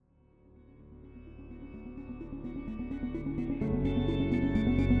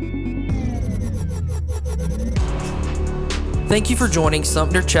Thank you for joining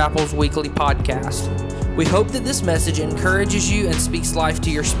Sumter Chapel's weekly podcast. We hope that this message encourages you and speaks life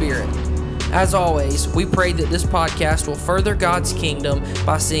to your spirit. As always, we pray that this podcast will further God's kingdom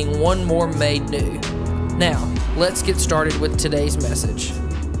by seeing one more made new. Now, let's get started with today's message.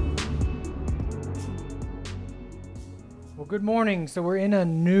 Well, good morning. So we're in a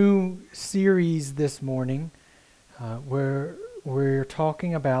new series this morning where we're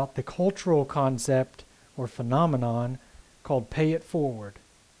talking about the cultural concept or phenomenon called pay it forward.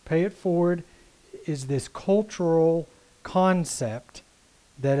 Pay it forward is this cultural concept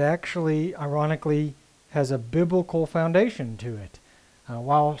that actually, ironically, has a biblical foundation to it.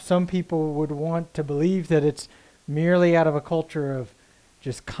 While some people would want to believe that it's merely out of a culture of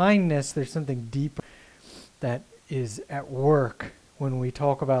just kindness, there's something deeper that is at work when we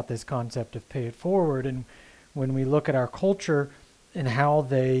talk about this concept of pay it forward, and when we look at our culture and how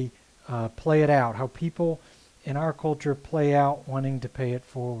they play it out, how people in our culture play out wanting to pay it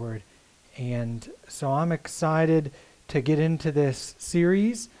forward. And so I'm excited to get into this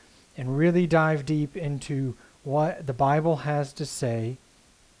series and really dive deep into what the Bible has to say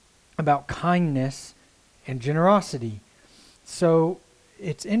about kindness and generosity. So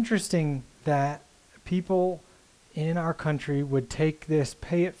it's interesting that people in our country would take this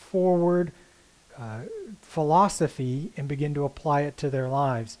pay it forward philosophy and begin to apply it to their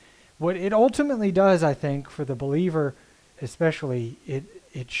lives. What it ultimately does, I think, for the believer especially,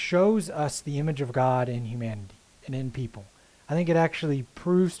 it shows us the image of God in humanity and in people. I think it actually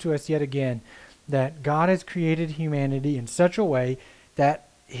proves to us yet again that God has created humanity in such a way that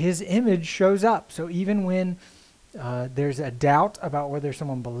his image shows up. So even when there's a doubt about whether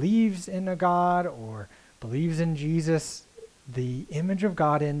someone believes in a God or believes in Jesus, the image of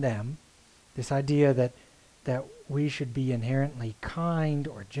God in them, this idea that we should be inherently kind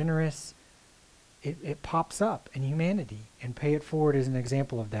or generous, it pops up in humanity. And pay it forward is an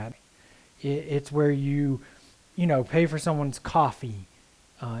example of that. It's where you pay for someone's coffee,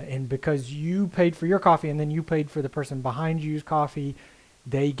 and because you paid for your coffee and then you paid for the person behind you's coffee,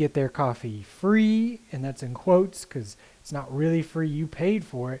 they get their coffee free, and that's in quotes because it's not really free. You paid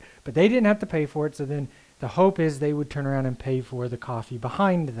for it, but they didn't have to pay for it. So then the hope is they would turn around and pay for the coffee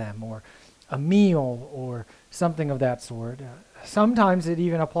behind them, or a meal, or something of that sort. Sometimes it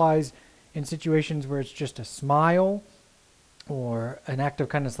even applies in situations where it's just a smile or an act of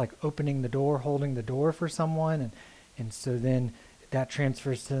kindness, like opening the door, holding the door for someone. And so then that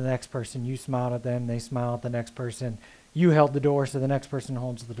transfers to the next person. You smiled at them, they smile at the next person. You held the door, so the next person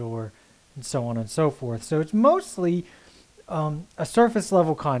holds the door, and so on and so forth. So it's mostly a surface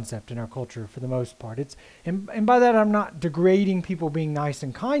level concept in our culture for the most part. And by that I'm not degrading people being nice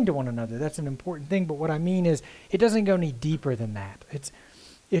and kind to one another. That's an important thing. But what I mean is it doesn't go any deeper than that.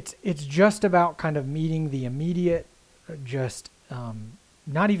 It's just about kind of meeting the immediate,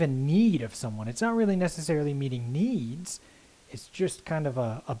 not even need of someone. It's not really necessarily meeting needs. It's just kind of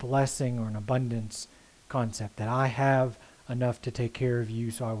a blessing or an abundance concept that I have enough to take care of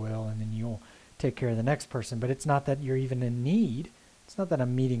you, so I will, and then you'll take care of the next person. But it's not that you're even in need. It's not that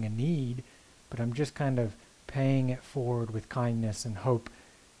I'm meeting a need, but I'm just kind of paying it forward with kindness and hope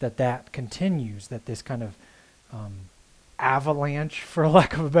that continues, that this kind of avalanche, for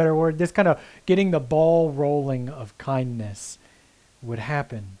lack of a better word, this kind of getting the ball rolling of kindness would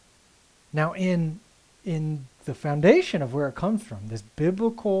happen. Now in the foundation of where it comes from, this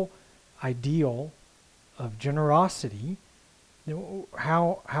biblical ideal of generosity,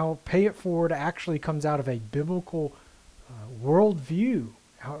 how pay it forward actually comes out of a biblical worldview,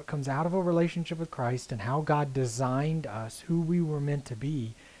 how it comes out of a relationship with Christ and how God designed us, who we were meant to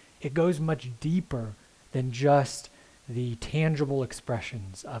be. It goes much deeper than just the tangible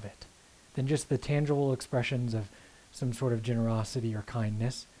expressions of it, than just the tangible expressions of some sort of generosity or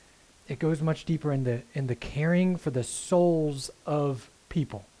kindness. It goes much deeper in the caring for the souls of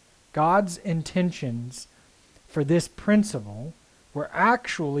people. God's intentions for this principle were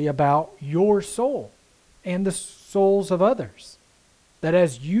actually about your soul and the souls of others. That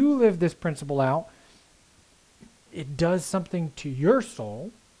as you live this principle out, it does something to your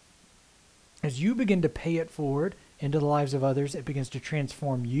soul. As you begin to pay it forward into the lives of others, it begins to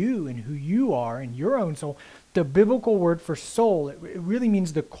transform you and who you are in your own soul. The biblical word for soul, it really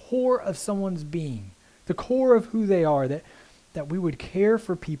means the core of someone's being, the core of who they are, that we would care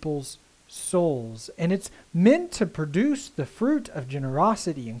for people's souls. And it's meant to produce the fruit of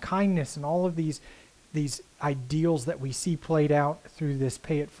generosity and kindness and all of these ideals that we see played out through this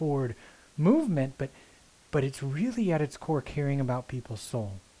pay it forward movement, but it's really at its core caring about people's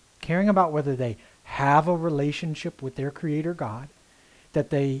soul, caring about whether they have a relationship with their Creator God,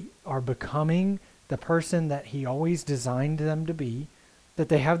 that they are becoming the person that he always designed them to be, that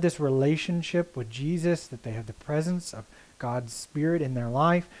they have this relationship with Jesus, that they have the presence of God's Spirit in their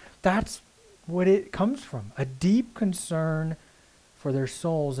life. That's what it comes from, a deep concern for their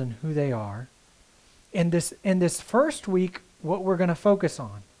souls and who they are. And this first week, what we're going to focus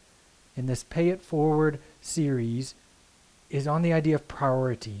on in this Pay It Forward series is on the idea of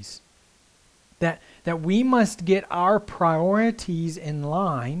priorities. That we must get our priorities in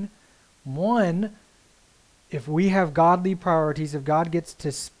line. One, if we have godly priorities, if God gets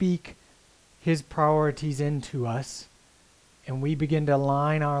to speak his priorities into us, and we begin to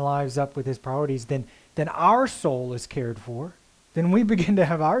line our lives up with his priorities, then our soul is cared for. Then we begin to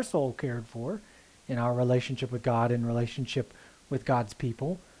have our soul cared for in our relationship with God and relationship with God's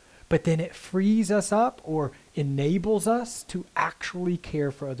people. But then it frees us up or enables us to actually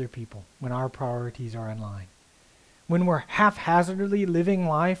care for other people when our priorities are in line. When we're haphazardly living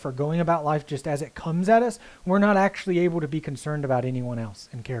life or going about life just as it comes at us, we're not actually able to be concerned about anyone else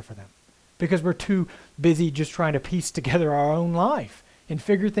and care for them because we're too busy just trying to piece together our own life and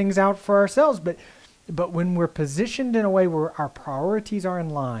figure things out for ourselves. But when we're positioned in a way where our priorities are in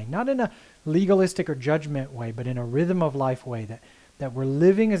line, not in a legalistic or judgment way, but in a rhythm of life way that we're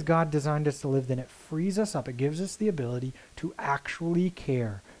living as God designed us to live, then it frees us up. It gives us the ability to actually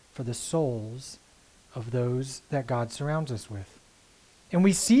care for the souls of those that God surrounds us with. And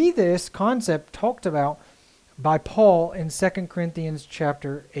we see this concept talked about by Paul in 2 Corinthians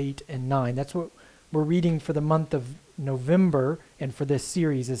chapter 8 and 9. That's what we're reading for the month of November and for this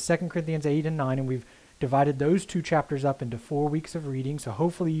series is 2 Corinthians 8 and 9, and we've divided those two chapters up into 4 weeks of reading. So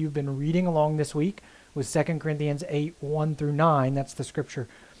hopefully you've been reading along this week with 2 Corinthians 8, 1 through 9. That's the scripture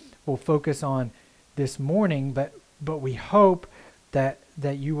we'll focus on this morning, but we hope that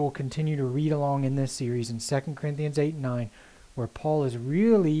you will continue to read along in this series in 2 Corinthians 8 and 9, where Paul is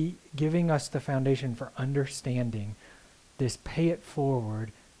really giving us the foundation for understanding this pay it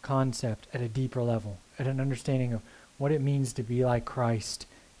forward concept at a deeper level, at an understanding of what it means to be like Christ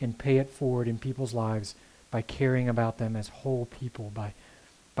and pay it forward in people's lives by caring about them as whole people,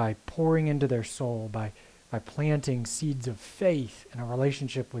 by pouring into their soul, by planting seeds of faith and a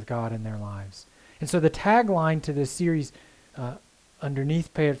relationship with God in their lives. And so the tagline to this series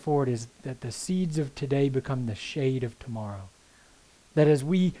underneath Pay It Forward is that the seeds of today become the shade of tomorrow. That as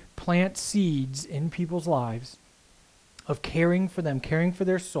we plant seeds in people's lives of caring for them, caring for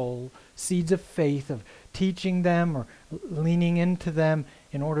their soul, seeds of faith, of teaching them or leaning into them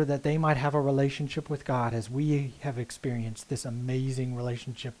in order that they might have a relationship with God as we have experienced this amazing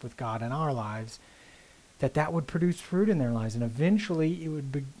relationship with God in our lives, that would produce fruit in their lives. And eventually it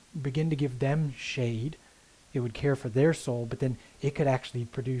would begin to give them shade. It would care for their soul, but then it could actually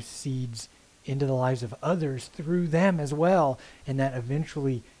produce seeds into the lives of others through them as well. And that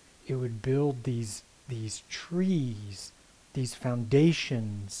eventually it would build these trees, these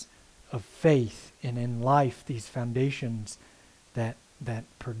foundations of faith and in life, these foundations that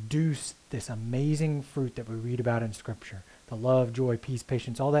produce this amazing fruit that we read about in Scripture. The love, joy, peace,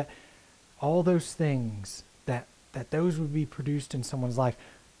 patience, all those things that those would be produced in someone's life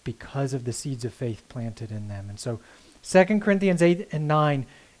because of the seeds of faith planted in them. And so 2 Corinthians 8 and 9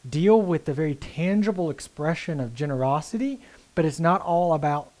 deal with the very tangible expression of generosity, but it's not all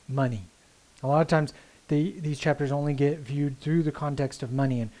about money. A lot of times these chapters only get viewed through the context of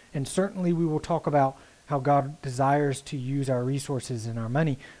money, and certainly we will talk about how God desires to use our resources and our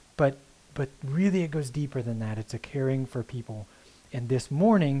money, but really it goes deeper than that. It's a caring for people. And this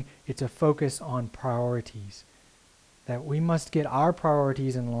morning, it's a focus on priorities, that we must get our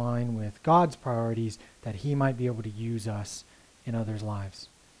priorities in line with God's priorities, that he might be able to use us in others' lives.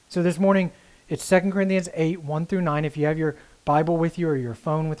 So this morning, it's 2 Corinthians 8, 1 through 9. If you have your Bible with you or your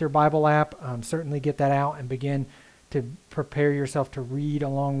phone with your Bible app, certainly get that out and begin to prepare yourself to read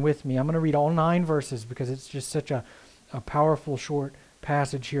along with me. I'm going to read all 9 verses because it's just such a powerful short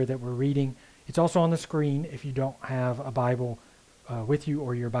passage here that we're reading. It's also on the screen if you don't have a Bible with you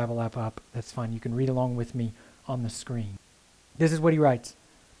or your Bible app up. That's fine. You can read along with me on the screen. This is what he writes.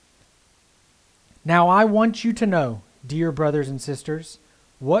 Now I want you to know, dear brothers and sisters,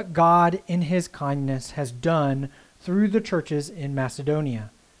 what God in his kindness has done through the churches in Macedonia.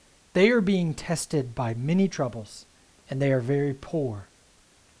 They are being tested by many troubles, and they are very poor.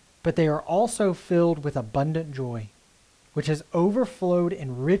 But they are also filled with abundant joy, which has overflowed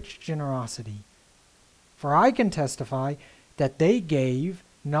in rich generosity. For I can testify that they gave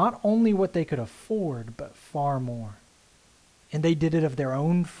not only what they could afford, but far more. And they did it of their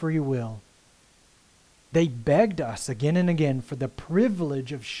own free will. They begged us again and again for the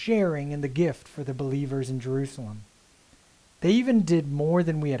privilege of sharing in the gift for the believers in Jerusalem. They even did more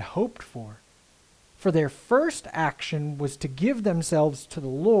than we had hoped for, For their first action was to give themselves to the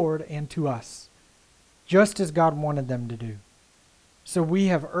Lord and to us, just as God wanted them to do. So we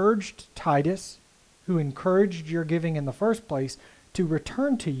have urged Titus, who encouraged your giving in the first place, to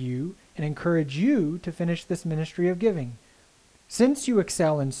return to you and encourage you to finish this ministry of giving. Since you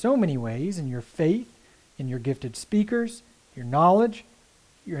excel in so many ways, in your faith, in your gifted speakers, your knowledge,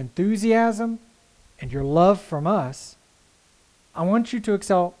 your enthusiasm, and your love from us, I want you to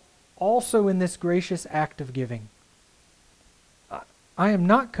excel also in this gracious act of giving. I am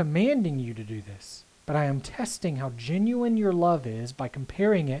not commanding you to do this, but I am testing how genuine your love is by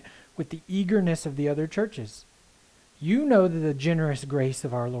comparing it with the eagerness of the other churches. You know the generous grace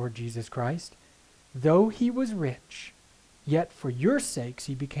of our Lord Jesus Christ. Though he was rich, yet for your sakes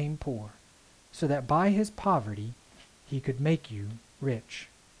he became poor, so that by his poverty he could make you rich.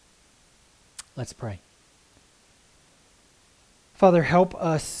 Let's pray. Father, help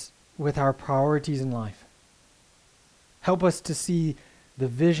us with our priorities in life. Help us to see the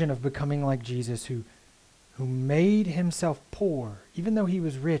vision of becoming like Jesus, who made himself poor, even though he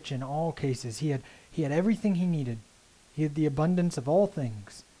was rich in all cases. He had everything he needed. He had the abundance of all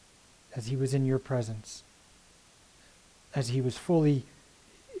things as he was in your presence, as he was fully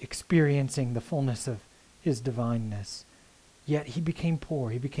experiencing the fullness of his divineness. Yet he became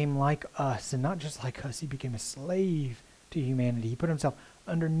poor. He became like us, and not just like us. He became a slave to humanity. He put himself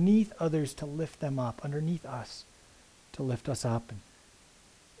underneath others to lift them up, underneath us to lift us up, and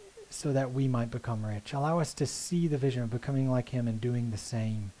so that we might become rich. Allow us to see the vision of becoming like him and doing the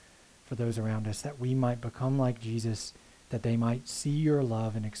same for those around us, that we might become like Jesus, that they might see your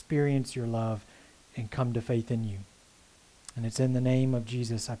love and experience your love and come to faith in you. And it's in the name of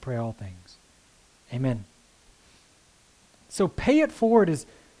Jesus I pray all things. Amen. So Pay It Forward is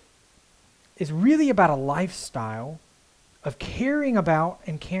really about a lifestyle of caring about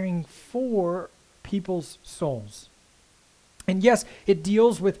and caring for people's souls. And yes, it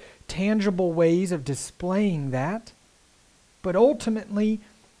deals with tangible ways of displaying that, but ultimately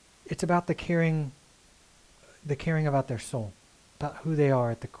it's about the caring about their soul, about who they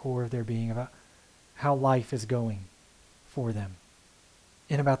are at the core of their being, about how life is going for them,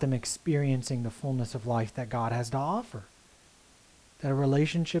 and about them experiencing the fullness of life that God has to offer. That a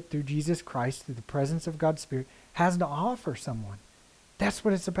relationship through Jesus Christ, through the presence of God's Spirit, has to offer someone. That's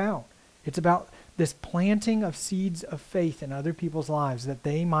what it's about. It's about this planting of seeds of faith in other people's lives, that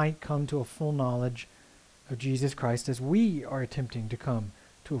they might come to a full knowledge of Jesus Christ as we are attempting to come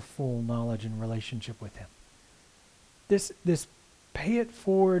to a full knowledge and relationship with him. This Pay It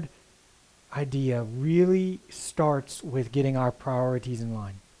Forward idea really starts with getting our priorities in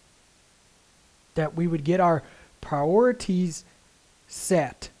line. That we would get our priorities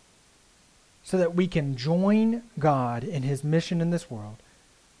set so that we can join God in his mission in this world,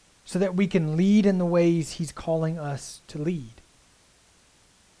 so that we can lead in the ways he's calling us to lead.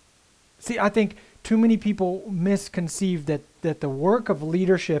 See, I think too many people misconceive that the work of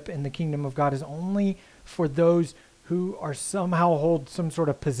leadership in the kingdom of God is only for those who are somehow hold some sort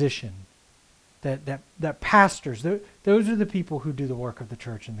of position. That pastors, those are the people who do the work of the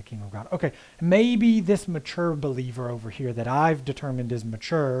church in the kingdom of God. Okay, maybe this mature believer over here that I've determined is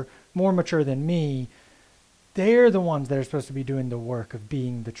mature, more mature than me, they're the ones that are supposed to be doing the work of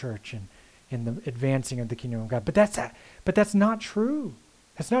being the church and in the advancing of the kingdom of God. But that's not true.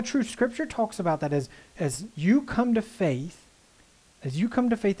 That's not true. Scripture talks about that as you come to faith,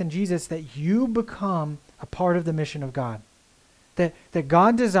 in Jesus, that you become a part of the mission of God. That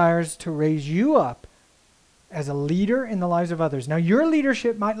God desires to raise you up as a leader in the lives of others. Now, your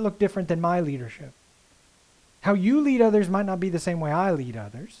leadership might look different than my leadership. How you lead others might not be the same way I lead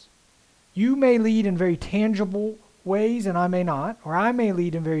others. You may lead in very tangible ways and I may not, or I may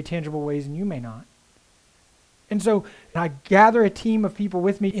lead in very tangible ways and you may not. And so I gather a team of people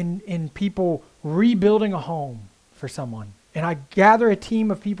with me in people rebuilding a home for someone. And I gather a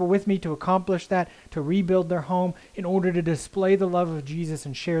team of people with me to accomplish that, to rebuild their home in order to display the love of Jesus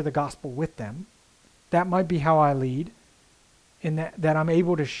and share the gospel with them. That might be how I lead, in that I'm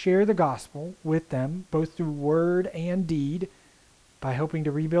able to share the gospel with them, both through word and deed, by helping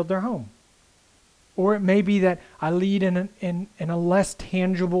to rebuild their home. Or it may be that I lead in a less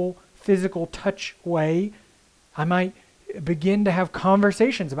tangible, physical touch way. I might begin to have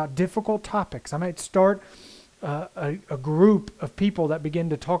conversations about difficult topics. I might start a group of people that begin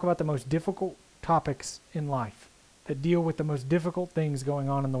to talk about the most difficult topics in life, that deal with the most difficult things going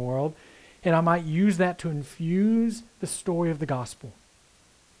on in the world. And I might use that to infuse the story of the gospel.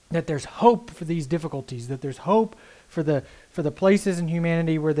 That there's hope for these difficulties, that there's hope for the places in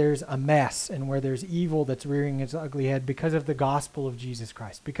humanity where there's a mess and where there's evil that's rearing its ugly head because of the gospel of Jesus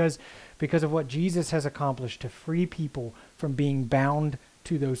Christ, because of what Jesus has accomplished to free people from being bound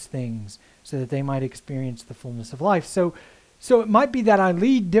to those things so that they might experience the fullness of life. So it might be that I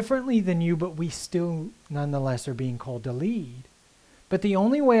lead differently than you, but we still nonetheless are being called to lead. But the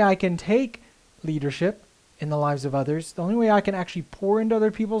only way I can take leadership in the lives of others, the only way I can actually pour into other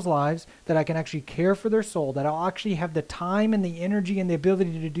people's lives, that I can actually care for their soul, that I'll actually have the time and the energy and the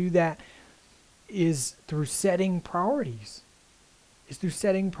ability to do that, is through setting priorities. Is through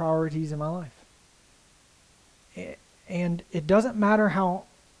setting priorities in my life. And it doesn't matter how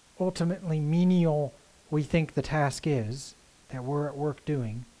ultimately menial we think the task is that we're at work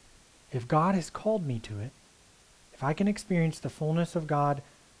doing. If God has called me to it, if I can experience the fullness of God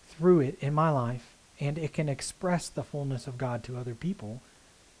through it in my life, and it can express the fullness of God to other people,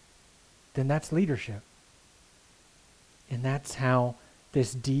 then that's leadership. And that's how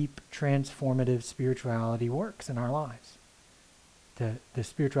this deep, transformative spirituality works in our lives. The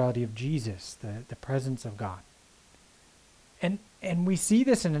spirituality of Jesus, the presence of God. And we see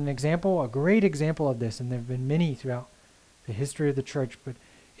this in an example, a great example of this, and there have been many throughout the history of the church, but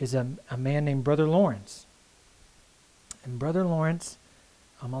is a man named Brother Lawrence. And Brother Lawrence,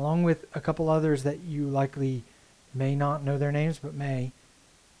 along with a couple others that you likely may not know their names, but may,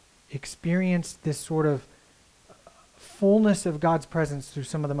 experienced this sort of fullness of God's presence through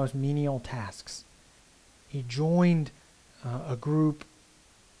some of the most menial tasks. He joined a group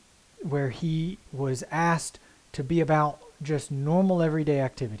where he was asked to be about just normal everyday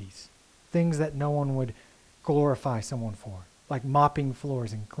activities, things that no one would glorify someone for, like mopping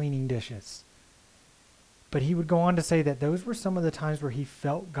floors and cleaning dishes. But he would go on to say that those were some of the times where he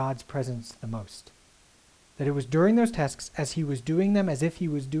felt God's presence the most. That it was during those tasks, as he was doing them as if he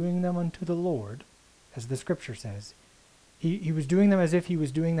was doing them unto the Lord, as the scripture says. He was doing them as if he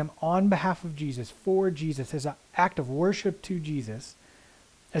was doing them on behalf of Jesus, for Jesus, as an act of worship to Jesus,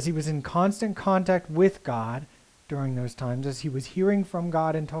 as he was in constant contact with God during those times, as he was hearing from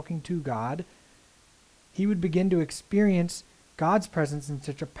God and talking to God, he would begin to experience God's presence in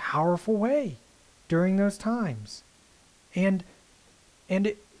such a powerful way during those times. And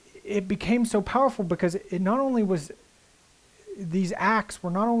it became so powerful because it not only was, these acts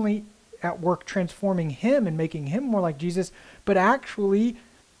were not only at work transforming him and making him more like Jesus, but actually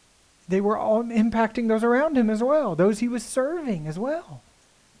they were all impacting those around him as well, those he was serving as well,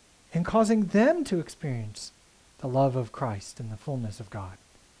 and causing them to experience the love of Christ and the fullness of God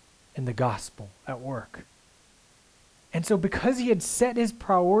and the gospel at work. And so because he had set his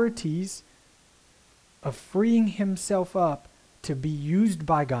priorities of freeing himself up to be used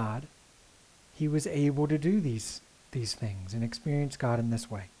by God, he was able to do these things and experience God in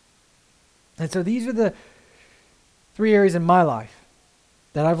this way. And so these are the three areas in my life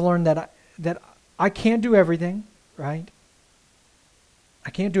that I've learned that I can't do everything, right?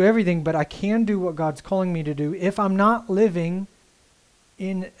 I can't do everything, but I can do what God's calling me to do if I'm not living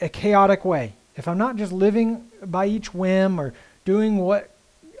in a chaotic way. If I'm not just living by each whim or doing what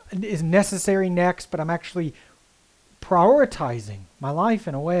is necessary next, but I'm actually prioritizing my life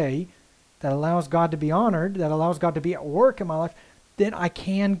in a way that allows God to be honored, that allows God to be at work in my life, then I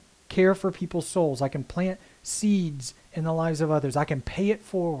can care for people's souls. I can plant seeds in the lives of others. I can pay it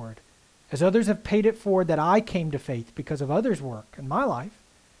forward. As others have paid it forward, that I came to faith because of others' work in my life,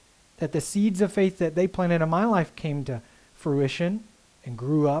 that the seeds of faith that they planted in my life came to fruition and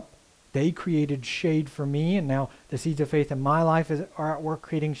grew up. They created shade for me, and now the seeds of faith in my life are at work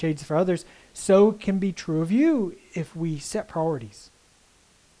creating shades for others. So can be true of you if we set priorities.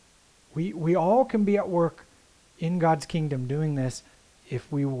 We all can be at work in God's kingdom doing this if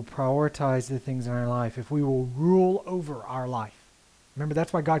we will prioritize the things in our life, if we will rule over our life. Remember,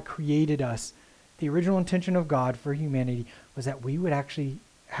 that's why God created us. The original intention of God for humanity was that we would actually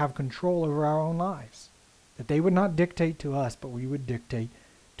have control over our own lives, that they would not dictate to us, but we would dictate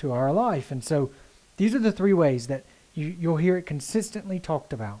to our life. And so these are the three ways that you'll hear it consistently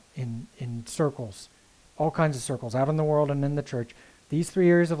talked about in circles, all kinds of circles, out in the world and in the church. These three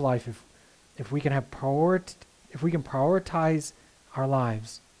areas of life, if we can if we can prioritize our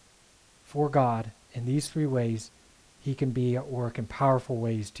lives for God in these three ways, he can be at work in powerful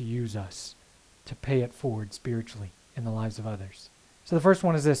ways to use us to pay it forward spiritually in the lives of others. So the first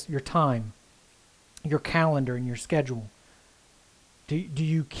one is this: your time, your calendar, and your schedule. Do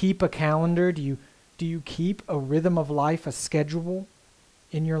you keep a calendar? Do you keep a rhythm of life, a schedule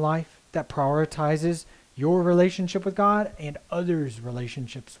in your life that prioritizes your relationship with God and others'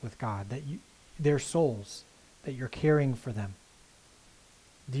 relationships with God, their souls, that you're caring for them?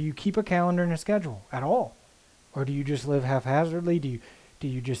 Do you keep a calendar and a schedule at all? Or do you just live haphazardly? Do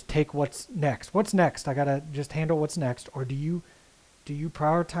you just take what's next? What's next? I got to just handle what's next. Or do you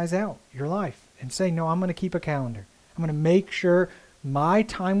prioritize out your life and say, no, I'm going to keep a calendar. I'm going to make sure my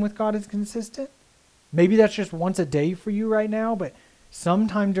time with God is consistent. Maybe that's just once a day for you right now, but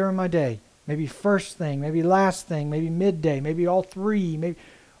sometime during my day, maybe first thing, maybe last thing, maybe midday, maybe all three, maybe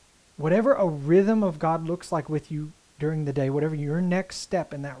whatever a rhythm of God looks like with you during the day, whatever your next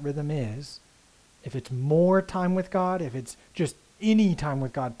step in that rhythm is, if it's more time with God, if it's just any time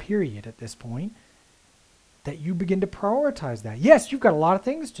with God, period, at this point, that you begin to prioritize that. Yes, you've got a lot of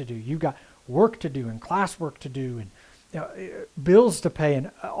things to do. You've got work to do and classwork to do and bills to pay,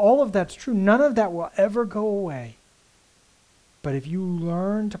 and all of that's true. None of that will ever go away. But if you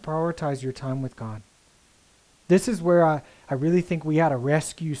learn to prioritize your time with God, this is where I really think we ought to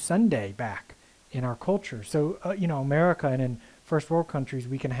rescue Sunday back in our culture. So, America and in first world countries,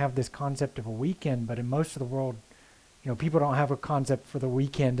 we can have this concept of a weekend, but in most of the world, people don't have a concept for the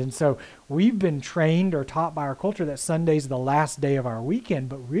weekend. And so we've been trained or taught by our culture that Sunday's the last day of our weekend,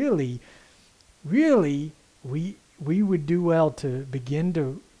 but really, we would do well to begin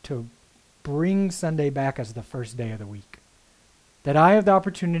to bring Sunday back as the first day of the week. That I have the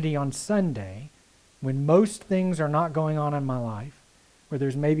opportunity on Sunday, when most things are not going on in my life, where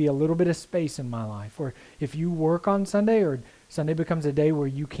there's maybe a little bit of space in my life, or if you work on Sunday or Sunday becomes a day where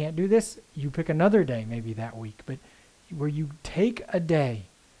you can't do this, you pick another day maybe that week, but where you take a day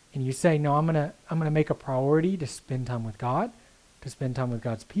and you say, no, I'm gonna make a priority to spend time with God, to spend time with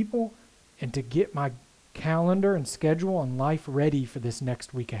God's people, and to get my calendar and schedule and life ready for this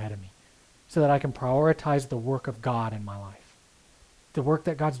next week ahead of me, so that I can prioritize the work of God in my life, the work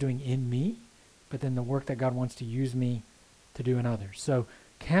that God's doing in me, but then the work that God wants to use me to do in others. So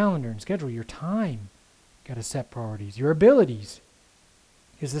calendar and schedule, your time, got to set priorities. Your abilities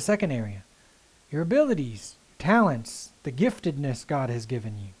is the second area. Your abilities, talents, the giftedness God has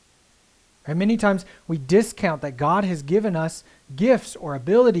given you. Right? Many times we discount that God has given us gifts or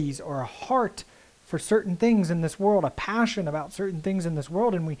abilities or a heart for certain things in this world, a passion about certain things in this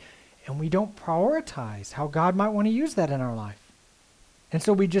world, and we don't prioritize how God might want to use that in our life. And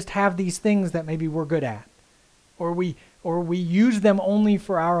so we just have these things that maybe we're good at, or we use them only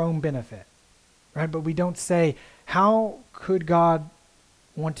for our own benefit, right? But we don't say, how could God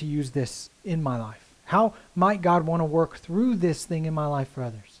want to use this in my life? How might God want to work through this thing in my life for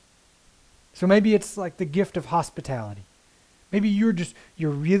others? So maybe it's like the gift of hospitality. Maybe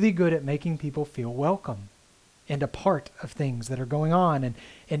you're really good at making people feel welcome and a part of things that are going on,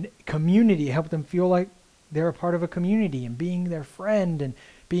 and community, help them feel like they're a part of a community and being their friend and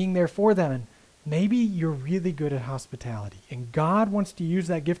being there for them. And maybe you're really good at hospitality, and God wants to use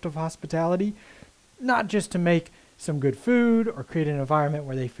that gift of hospitality not just to make some good food or create an environment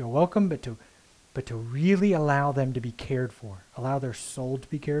where they feel welcome, but to really allow them to be cared for, allow their soul to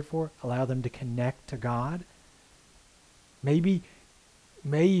be cared for, allow them to connect to God. Maybe,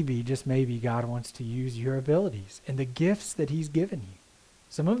 just maybe, God wants to use your abilities and the gifts that he's given you.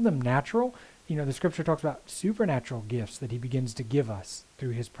 Some of them natural. The scripture talks about supernatural gifts that he begins to give us through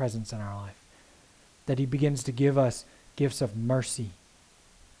his presence in our life. That he begins to give us gifts of mercy,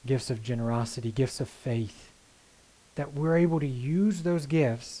 gifts of generosity, gifts of faith. That we're able to use those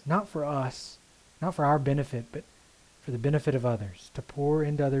gifts, not for us, not for our benefit, but for the benefit of others, to pour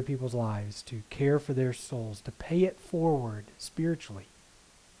into other people's lives, to care for their souls, to pay it forward spiritually.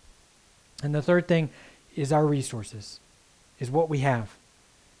 And the third thing is our resources, is what we have.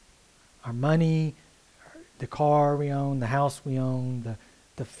 Our money, the car we own, the house we own,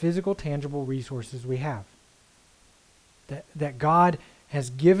 the physical, tangible resources we have. That God has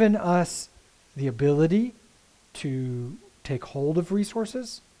given us the ability to take hold of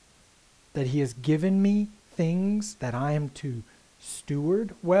resources, that he has given me things that I am to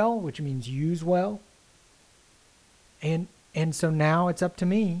steward well, which means use well. And so now it's up to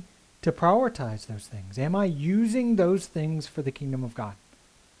me to prioritize those things. Am I using those things for the kingdom of God?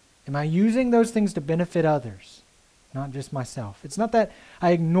 Am I using those things to benefit others, not just myself? It's not that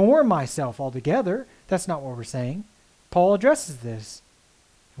I ignore myself altogether. That's not what we're saying. Paul addresses this,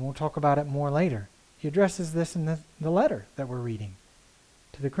 and we'll talk about it more later. He addresses this in the letter that we're reading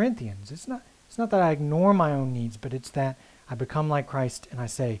to the Corinthians. It's not that I ignore my own needs, but it's that I become like Christ and I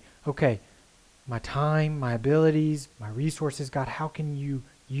say, okay, my time, my abilities, my resources, God, how can you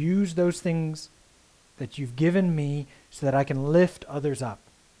use those things that you've given me so that I can lift others up,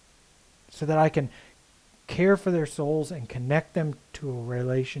 so that I can care for their souls and connect them to a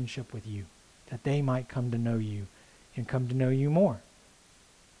relationship with you, that they might come to know you and come to know you more.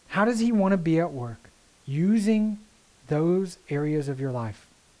 How does he want to be at work? Using those areas of your life,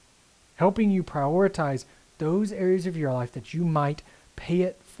 helping you prioritize those areas of your life that you might pay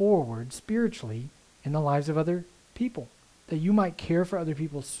it forward spiritually in the lives of other people, that you might care for other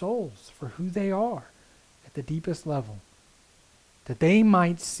people's souls, for who they are at the deepest level, that they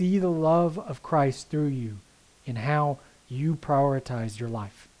might see the love of Christ through you in how you prioritize your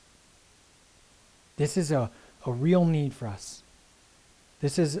life. This is a real need for us.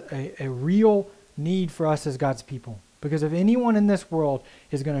 This is a real need for us as God's people. Because if anyone in this world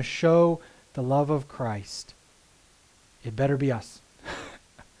is going to show the love of Christ, it better be us.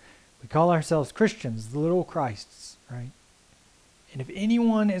 We call ourselves Christians, the little Christs, right? And if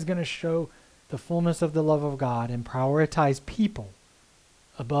anyone is going to show the fullness of the love of God and prioritize people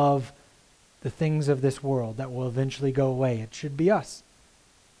above the things of this world that will eventually go away, it should be us.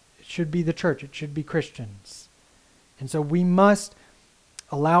 It should be the church. It should be Christians. And so we must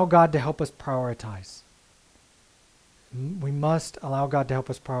allow God to help us prioritize. We must allow God to help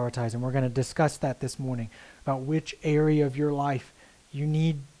us prioritize. And we're going to discuss that this morning, about which area of your life you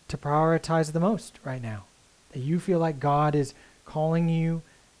need to prioritize the most right now. That you feel like God is calling you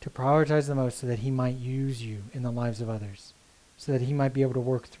to prioritize the most so that he might use you in the lives of others. So that he might be able to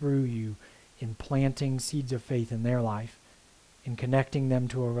work through you in planting seeds of faith in their life, in connecting them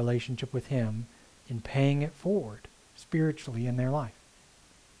to a relationship with him, in paying it forward spiritually in their life.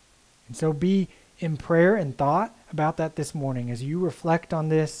 And so be in prayer and thought about that this morning as you reflect on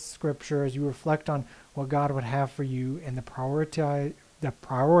this scripture, as you reflect on what God would have for you and the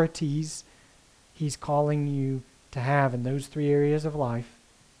priorities he's calling you to have in those three areas of life: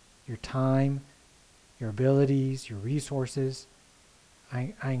 your time, your abilities, your resources.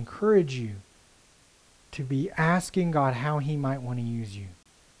 I encourage you to be asking God how he might want to use you.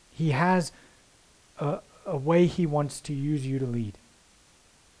 He has a way he wants to use you to lead.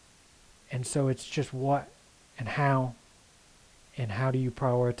 And so it's just what and how do you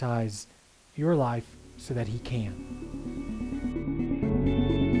prioritize your life so that he can.